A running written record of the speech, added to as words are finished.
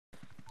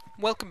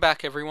Welcome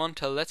back everyone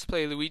to Let's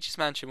Play Luigi's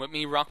Mansion with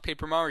me,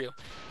 RockPaperMario.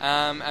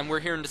 And we're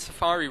here in the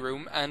Safari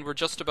Room and we're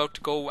just about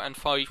to go and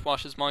fight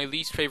what is my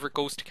least favourite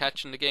ghost to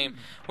catch in the game.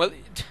 Well,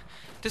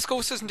 this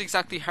ghost isn't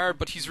exactly hard,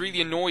 but he's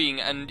really annoying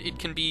and it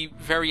can be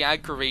very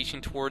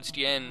aggravating towards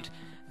the end.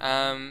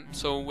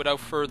 So without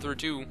further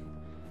ado,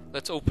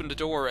 let's open the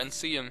door and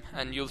see him,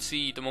 and you'll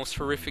see the most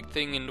horrific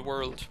thing in the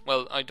world.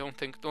 Well, I don't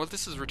think... Well,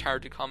 this is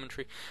retarded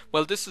commentary.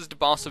 Well, this is the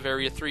boss of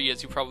Area 3,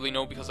 as you probably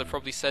know, because I've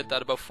probably said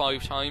that about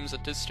 5 times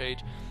at this stage.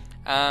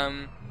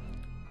 And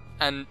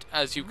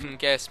as you can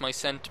guess, my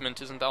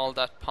sentiment isn't all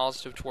that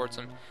positive towards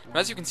him.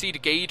 As you can see, the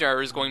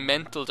gaydar is going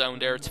mental down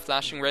there. It's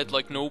flashing red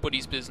like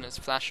nobody's business.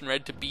 Flashing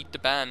red to beat the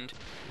band.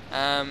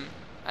 And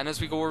as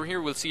we go over here,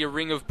 we'll see a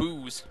ring of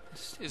boos.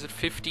 Is it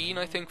 15,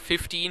 I think?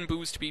 15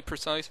 boos to be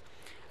precise.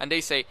 And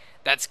they say,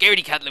 "That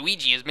scaredy cat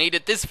Luigi has made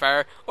it this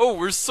far. Oh,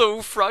 we're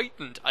so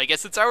frightened. I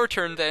guess it's our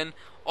turn then.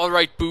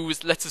 Alright,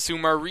 Boos, let's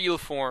assume our real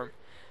form.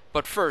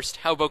 But first,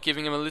 how about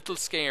giving him a little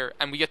scare?"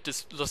 And we get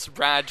this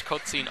rad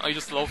cutscene. I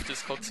just love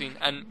this cutscene.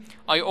 And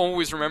I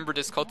always remember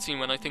this cutscene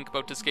when I think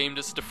about this game.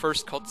 This is the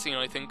first cutscene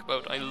I think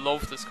about. I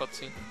love this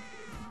cutscene.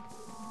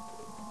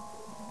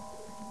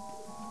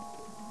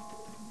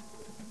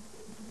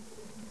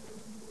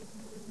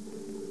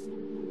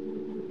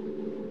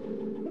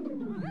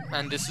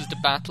 And this is the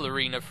battle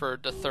arena for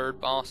the third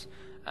boss.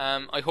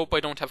 I hope I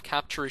don't have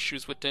capture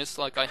issues with this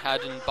like I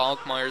had in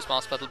Bogmire's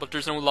boss battle, but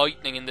there's no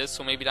lightning in this,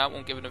 so maybe that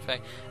won't give an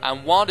effect.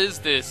 And what is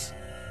this?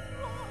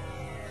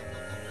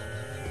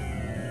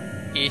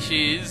 It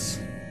is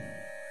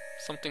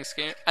something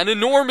scary. An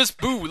enormous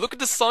boo! Look at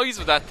the size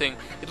of that thing.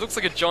 It looks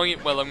like a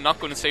giant... Well, I'm not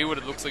going to say what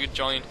it looks like a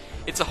giant.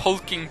 It's a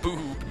hulking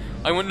boob.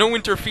 I want no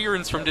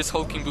interference from this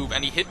hulking boob.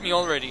 And he hit me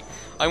already.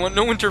 I want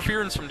no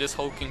interference from this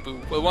hulking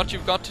boob. Well, what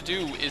you've got to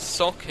do is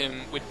suck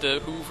him with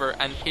the hoover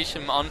and hit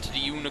him onto the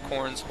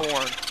unicorn's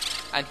horn.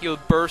 And he'll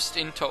burst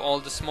into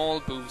all the small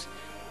boos.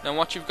 Now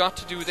what you've got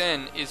to do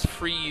then is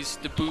freeze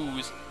the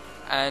boos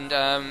and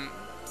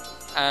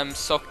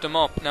suck them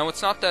up. Now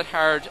it's not that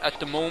hard at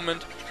the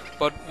moment,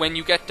 but when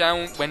you get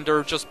down, when there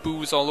are just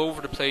boos all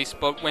over the place,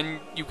 but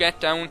when you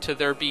get down to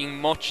there being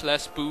much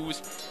less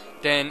boos,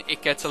 then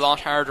it gets a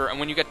lot harder. And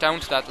when you get down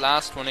to that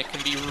last one, it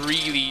can be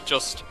really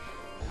just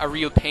a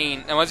real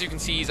pain. Now as you can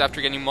see, he's after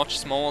getting much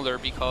smaller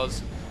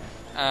because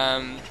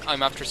I'm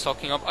after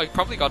sucking up. I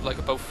probably got like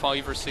about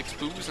 5 or 6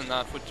 boos in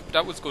that, which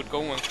that was good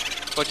going.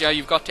 But yeah,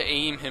 you've got to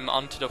aim him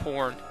onto the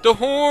horn. The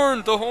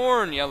horn! The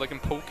horn! Yeah, like in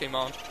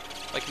Pokemon.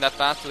 Like in that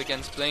battle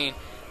against Blaine.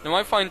 Now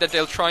I find that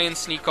they'll try and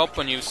sneak up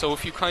on you, so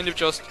if you kind of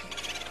just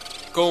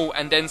go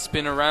and then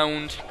spin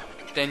around,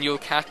 then you'll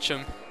catch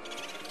him.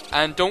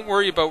 And don't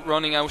worry about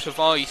running out of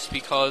ice,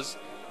 because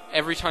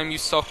every time you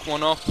suck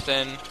one up,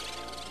 then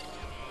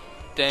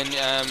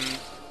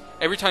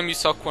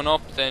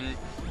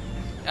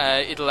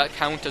it'll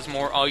count as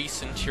more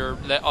ice into your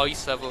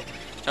ice level.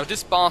 Now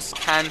this boss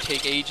can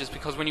take ages,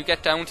 because when you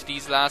get down to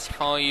these last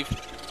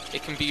 5,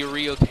 it can be a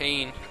real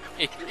pain.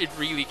 It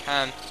really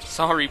can.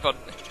 Sorry, but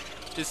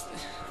this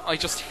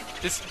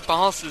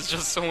boss is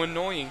just so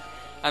annoying,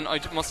 and I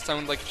must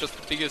sound like just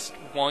the biggest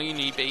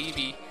whiny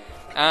baby.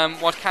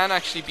 What can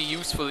actually be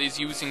useful is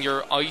using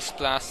your ice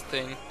blast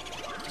thing.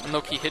 And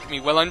look, he hit me.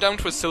 Well, I'm down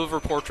to a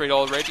silver portrait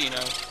already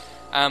now.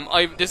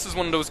 This is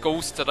one of those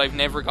ghosts that I've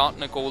never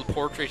gotten a gold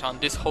portrait on.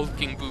 This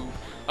hulking boob.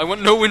 I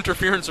want no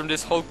interference from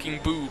this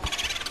hulking boob.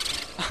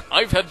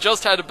 I've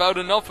just had about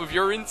enough of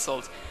your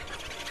insults.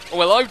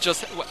 Well, I've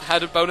just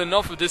had about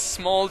enough of this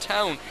small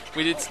town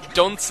with its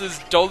dunces,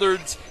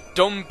 dullards,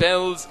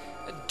 dumbbells,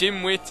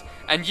 dimwit,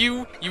 and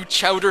you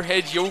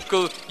chowderhead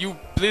yokel, you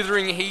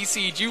blithering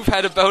hayseed, you've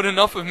had about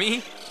enough of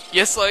me?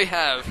 Yes, I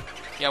have.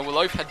 Yeah, well,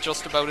 I've had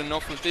just about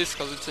enough of this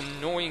because it's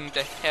annoying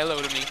the hell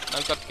out of me.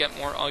 I've got to get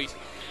more ice.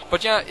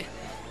 But yeah,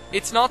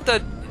 it's not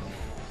that...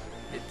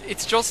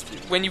 It's just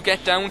when you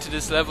get down to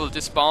this level,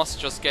 this boss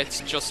just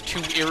gets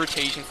too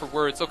irritating for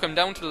words. Look, I'm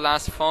down to the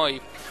last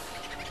 5.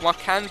 What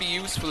can be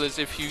useful is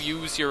if you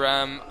use your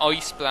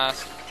ice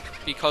blast,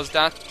 because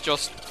that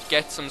just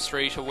gets him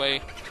straight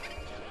away.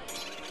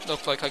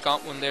 Look, like I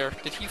got one there.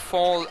 Did he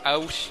fall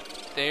out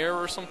there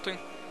or something?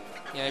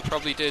 Yeah, he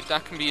probably did.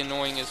 That can be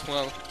annoying as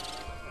well.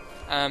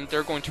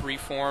 They're going to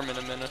reform in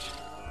a minute.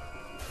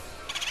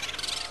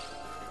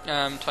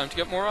 Time to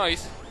get more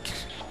ice.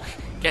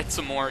 Get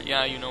some more.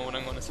 Yeah, you know what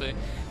I'm going to say.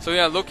 So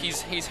yeah, look,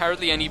 he's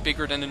hardly any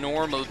bigger than a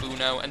normal Boo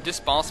now, and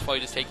this boss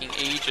fight is taking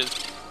ages.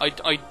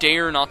 I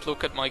dare not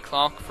look at my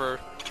clock for...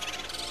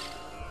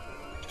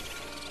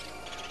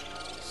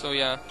 So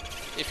yeah,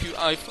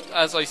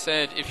 as I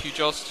said, if you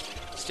just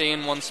stay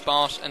in one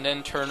spot and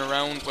then turn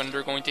around when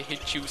they're going to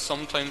hit you,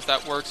 sometimes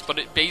that works, but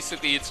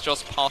basically it's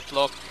just pot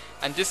luck,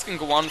 and this can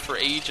go on for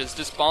ages.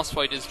 This boss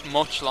fight is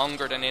much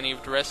longer than any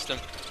of the rest of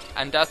them,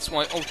 and that's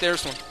why... Oh,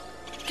 there's one.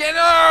 Get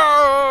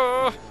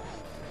out!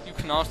 You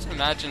cannot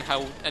imagine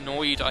how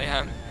annoyed I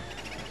am.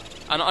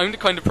 And I'm the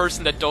kind of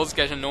person that does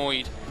get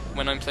annoyed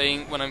when I'm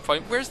fighting.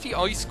 Where's the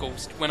ice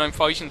ghost? When I'm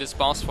fighting this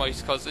boss fight,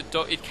 because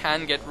it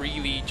can get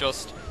really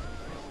just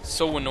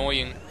so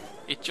annoying.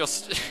 It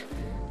just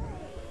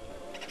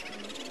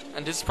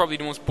And this is probably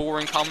the most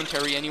boring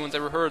commentary anyone's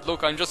ever heard.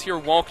 Look, I'm just here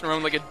walking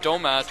around like a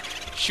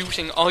dumbass,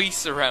 shooting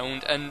ice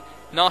around and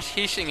not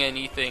hitting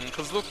anything.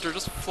 Because look, they're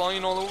just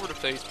flying all over the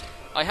place.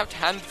 I have to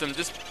hand them,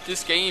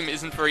 this game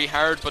isn't very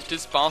hard, but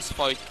this boss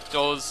fight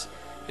does.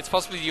 It's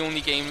possibly the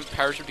only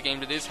part of the game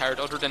that is hard,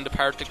 other than the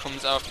part that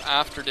comes out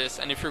after this.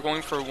 And if you're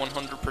going for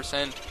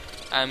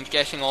 100%,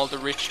 getting all the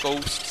rich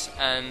ghosts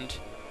and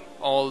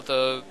all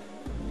the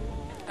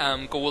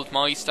gold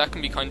mice, that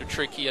can be kind of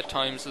tricky at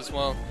times as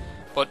well.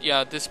 But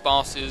yeah, this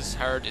boss is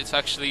hard. It's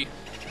actually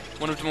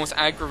one of the most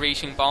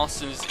aggravating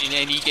bosses in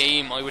any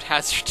game, I would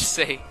hazard to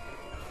say.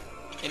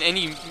 In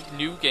any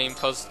new game,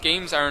 because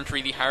games aren't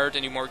really hard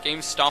anymore.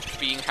 Games stopped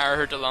being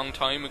hard a long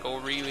time ago,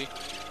 really.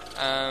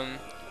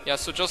 Yeah,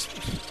 so just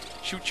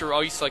shoot your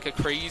ice like a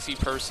crazy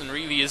person,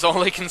 really, is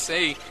all I can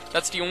say.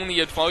 That's the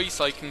only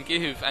advice I can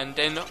give, and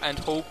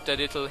hope that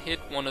it'll hit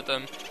one of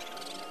them.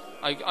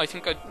 I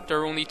think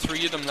there are only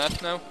 3 of them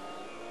left now.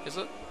 Is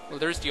it? Well,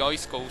 there's the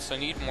ice ghost. I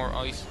need more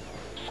ice.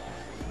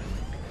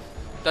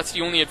 That's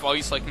the only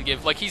advice I can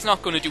give. Like, he's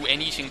not going to do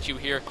anything to you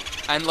here.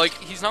 And, like,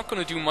 he's not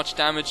going to do much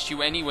damage to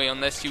you anyway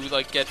unless you,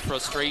 like, get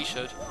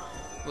frustrated.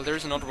 Well,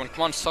 there's another one.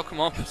 Come on, suck him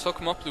up. Suck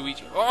him up,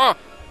 Luigi. Oh,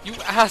 you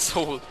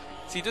asshole.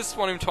 See, this is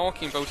what I'm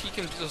talking about. He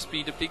can just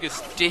be the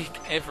biggest dick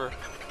ever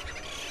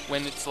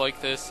when it's like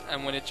this.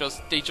 And when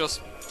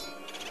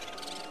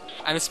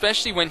and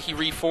especially when he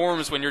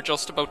reforms when you're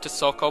just about to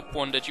suck up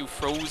one that you've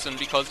frozen,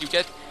 because you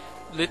get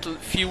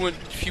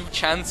few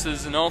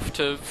chances enough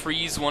to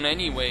freeze one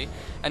anyway,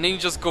 and then he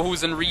just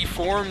goes and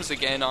reforms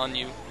again on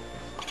you.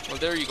 Well,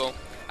 there you go.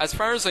 As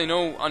far as I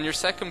know, on your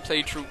second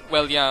playthrough,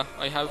 well, yeah,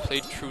 I have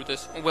played through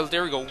this. Well,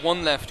 there we go.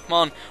 1 left. Come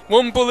on.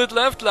 1 bullet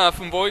left,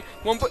 laughing boy.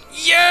 1 bullet.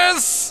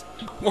 Yes!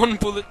 1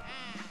 bullet.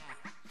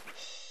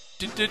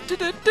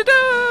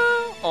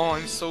 Oh,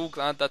 I'm so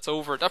glad that's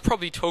over. That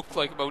probably took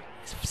like about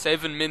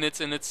 7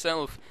 minutes in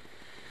itself.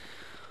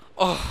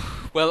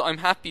 Oh, well, I'm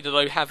happy that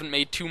I haven't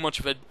made too much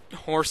of a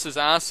horse's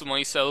ass of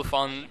myself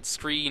on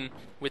screen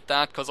with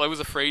that, because I was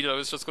afraid I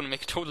was just going to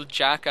make a total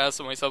jackass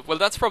of myself. Well,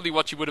 that's probably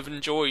what you would have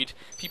enjoyed.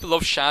 People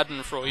love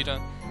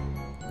Schadenfreude.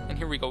 And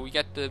here we go, we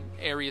get the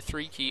Area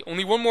 3 key.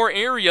 Only 1 more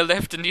area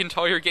left in the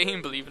entire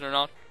game, believe it or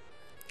not.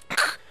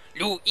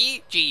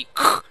 Luigi!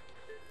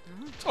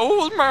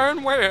 Old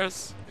man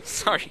Wes!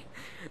 Sorry.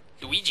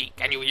 Luigi,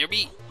 can you hear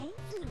me?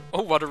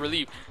 Oh, what a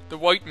relief. The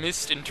white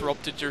mist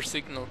interrupted your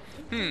signal.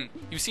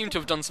 You seem to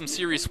have done some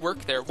serious work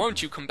there.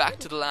 Won't you come back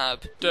to the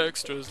lab?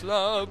 Dexter's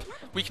lab.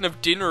 We can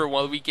have dinner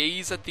while we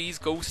gaze at these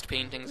ghost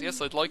paintings.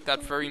 Yes, I'd like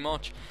that very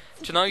much.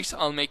 Tonight,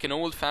 I'll make an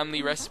old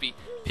family recipe.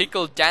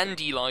 Pickled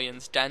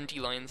dandelions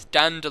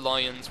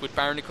with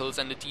barnacles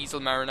and a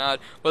diesel marinade.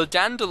 Well,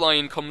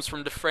 dandelion comes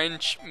from the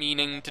French,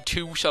 meaning the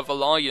tooth of a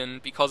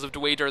lion, because of the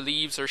way their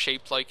leaves are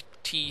shaped like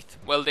teeth.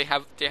 Well, they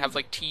have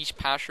like teeth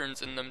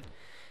patterns in them.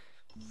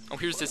 Oh,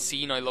 here's this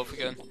scene I love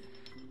again.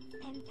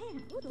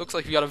 Looks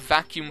like we got a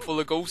vacuum full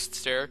of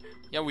ghosts there.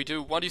 Yeah, we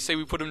do. What do you say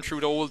we put them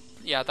through the old...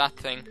 Yeah, that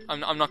thing.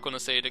 I'm not going to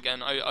say it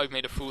again. I've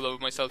made a fool of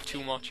myself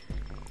too much.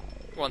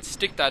 Go on,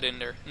 stick that in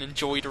there and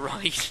enjoy the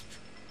ride.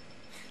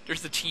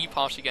 There's the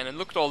teapot again, and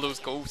look at all those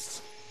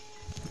ghosts.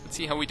 Let's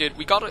see how we did.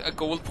 We got a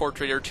gold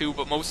portrait there too,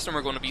 but most of them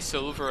are going to be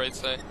silver, I'd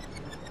say.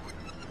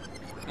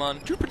 Come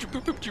on.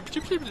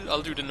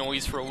 I'll do the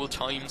noise for old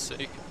time's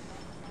sake.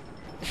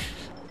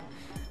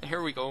 And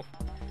here we go.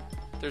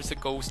 There's a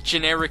ghost,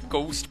 generic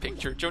ghost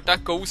picture.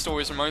 That ghost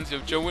always reminds me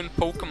of Joe in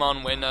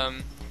Pokemon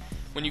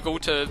when you go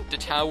to the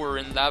tower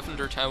in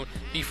Lavender Town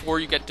before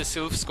you get the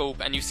Sylph Scope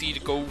and you see the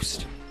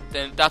ghost.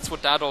 Then that's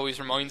what that always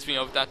reminds me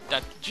of. That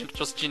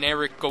just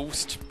generic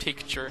ghost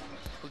picture.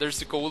 Well, there's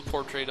the gold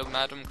portrait of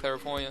Madame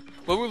Clairvoyant.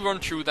 Well, we'll run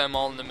through them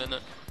all in a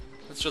minute.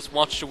 Let's just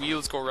watch the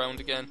wheels go round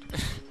again.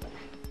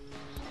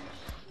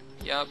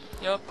 Yep.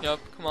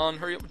 Come on,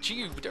 hurry up.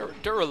 Gee, there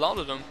are a lot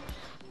of them.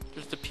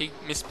 There's the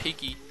Miss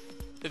Piggy.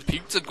 The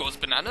pizza goes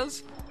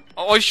bananas?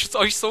 Oh, I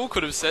so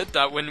could have said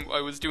that when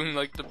I was doing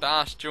like the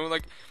bat. Do you know,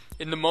 like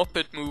in the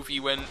Muppet movie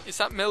when... Is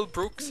that Mel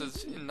Brooks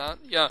as in that?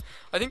 Yeah,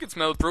 I think it's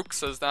Mel Brooks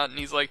says that, and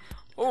he's like,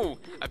 oh,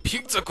 a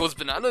pizza goes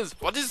bananas?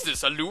 What is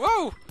this, a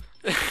luau?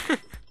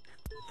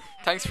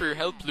 Thanks for your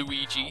help,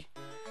 Luigi.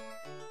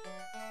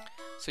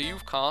 So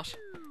you've caught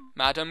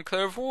Madame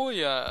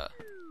Clairvoyant,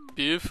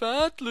 Biff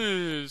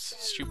Atlas,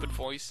 stupid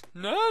voice,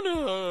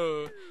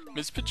 Nana,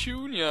 Miss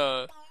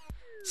Petunia,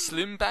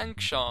 Slim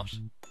Bankshot,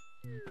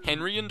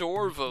 Henry and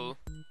Orville,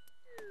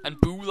 and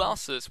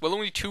Boolossus. Well,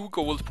 only 2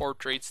 gold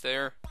portraits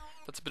there.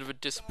 That's a bit of a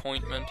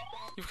disappointment.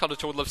 You've got a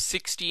total of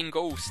 16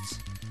 ghosts.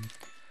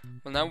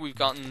 Well, now we've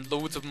gotten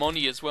loads of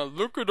money as well.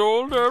 Look at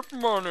all that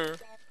money.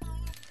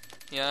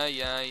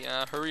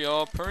 Yeah. Hurry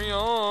up.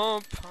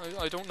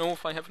 I don't know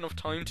if I have enough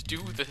time to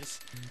do this.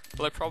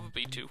 Well, I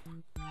probably do.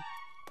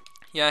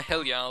 Yeah,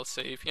 hell yeah, I'll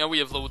save. Yeah, we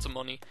have loads of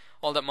money.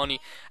 All that money.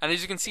 And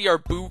as you can see, our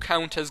boo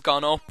count has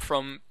gone up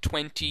from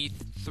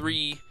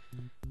 23...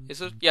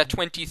 Is it? Yeah,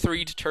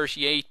 23 to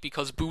 38,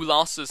 because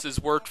Boolossus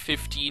is worth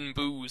 15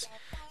 boos.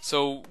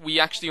 So we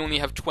actually only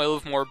have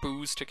 12 more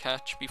Boos to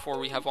catch before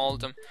we have all of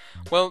them.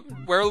 Well,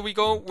 where'll we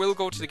go? We'll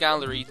go to the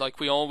gallery like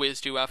we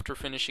always do after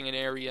finishing an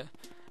area.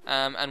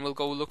 And we'll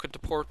go look at the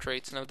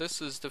portraits. Now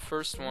this is the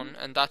first one,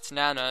 and that's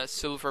Nana,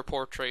 silver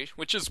portrait,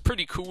 which is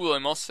pretty cool, I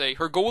must say.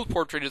 Her gold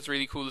portrait is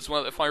really cool as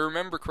well. If I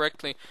remember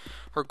correctly,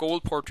 her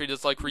gold portrait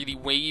is like really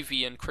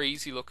wavy and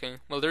crazy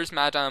looking. Well, there's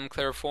Madame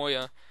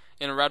Clairefoy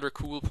in a rather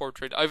cool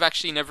portrait. I've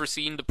actually never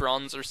seen the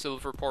bronze or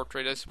silver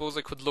portrait. I suppose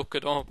I could look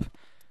it up.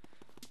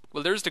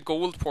 Well, there's the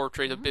gold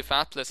portrait of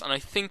Boo.S.A, and I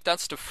think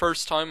that's the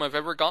first time I've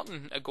ever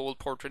gotten a gold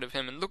portrait of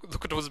him. And look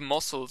at those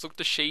muscles. Look at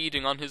the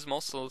shading on his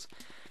muscles.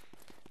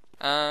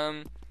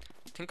 I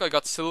think I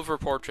got silver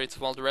portraits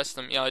of all the rest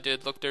of them. Yeah, I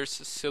did. Look, there's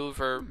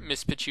silver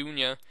Miss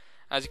Petunia.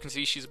 As you can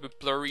see, she's a bit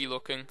blurry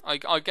looking.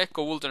 I get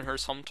gold in her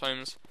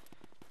sometimes.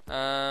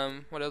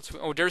 What else?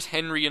 Oh, there's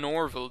Henry and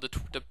Orville, the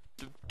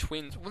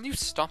twins. Will you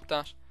stop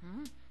that?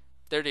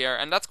 There they are,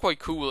 and that's quite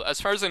cool.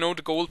 As far as I know,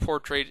 the gold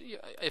portrait,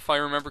 if I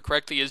remember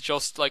correctly, is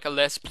just like a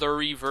less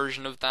blurry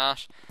version of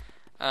that.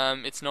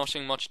 It's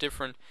nothing much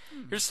different.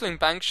 Here's Sling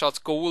Bankshot's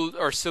gold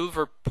or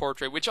silver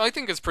portrait, which I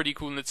think is pretty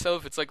cool in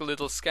itself. It's like a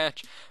little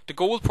sketch. The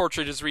gold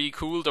portrait is really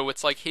cool though.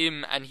 It's like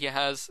him, and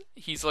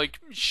he's like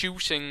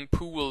shooting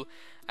pool,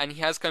 and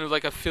he has kind of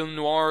like a film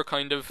noir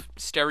kind of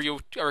stereo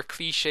or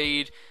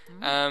cliched.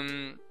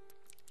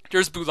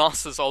 There's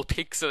Boolossus all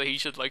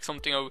pixelated, like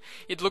something.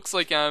 It looks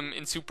like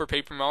in Super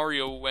Paper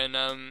Mario when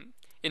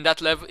in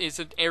that level, is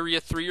it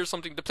Area 3 or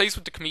something? The place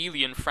with the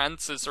chameleon,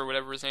 Francis or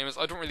whatever his name is.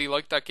 I don't really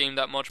like that game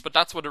that much, but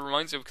that's what it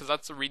reminds me of, because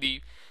that's a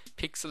really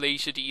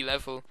pixelated-y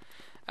level.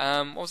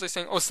 What was I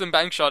saying? Oh, Slim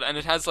Bankshot, and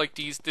it has like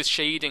this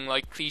shading,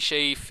 like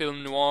cliche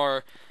film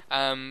noir,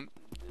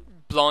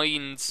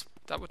 blinds.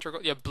 That what they're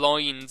called? Yeah,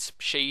 blinds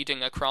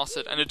shading across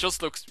it, and it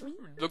just looks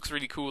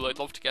really cool. I'd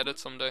love to get it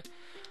someday.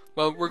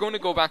 Well, we're going to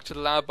go back to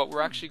the lab, but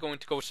we're actually going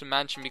to go to the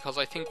mansion because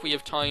I think we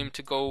have time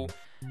to go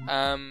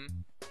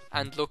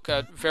and look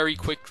at very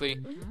quickly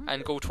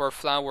and go to our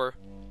flower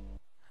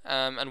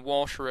and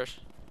water it.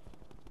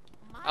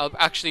 I'll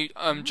actually,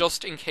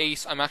 just in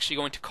case, I'm actually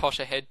going to cut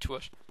ahead to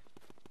it.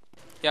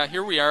 Yeah,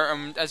 here we are.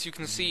 As you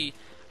can see,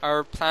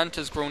 our plant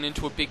has grown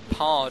into a big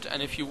pod,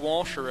 and if you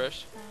water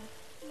it,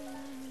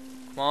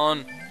 come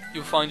on,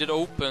 you'll find it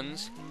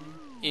opens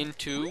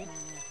into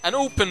an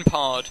open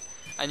pod.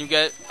 And you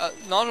get,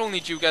 not only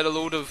do you get a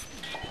load of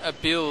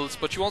bills,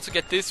 but you also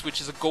get this,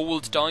 which is a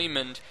gold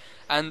diamond.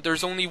 And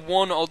there's only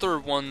one other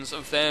ones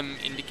of them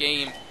in the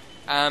game.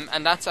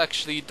 And that's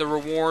actually the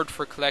reward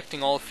for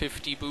collecting all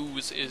 50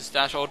 Boos, is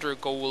that other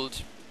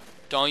gold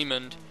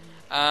diamond.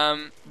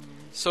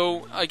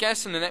 So I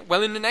guess in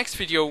the next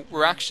video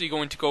we're actually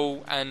going to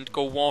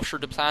go water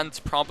the plants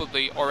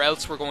probably, or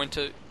else we're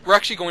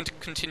actually going to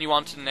continue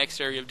on to the next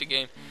area of the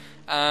game.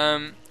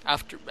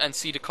 After and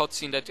see the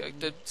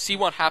cutscene see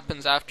what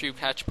happens after you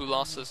catch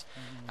Boolossus.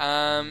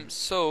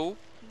 So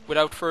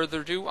without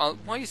further ado,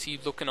 why is he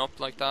looking up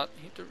like that?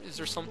 Is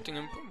there something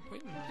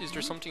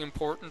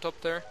important up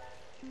there?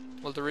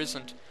 Well, there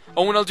isn't.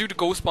 Oh, and I'll do the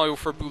ghost bio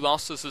for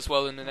Boolossus as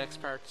well in the next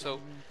part.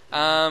 So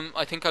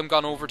I think I'm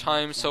gone over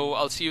time, so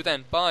I'll see you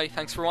then. Bye.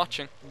 Thanks for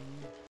watching.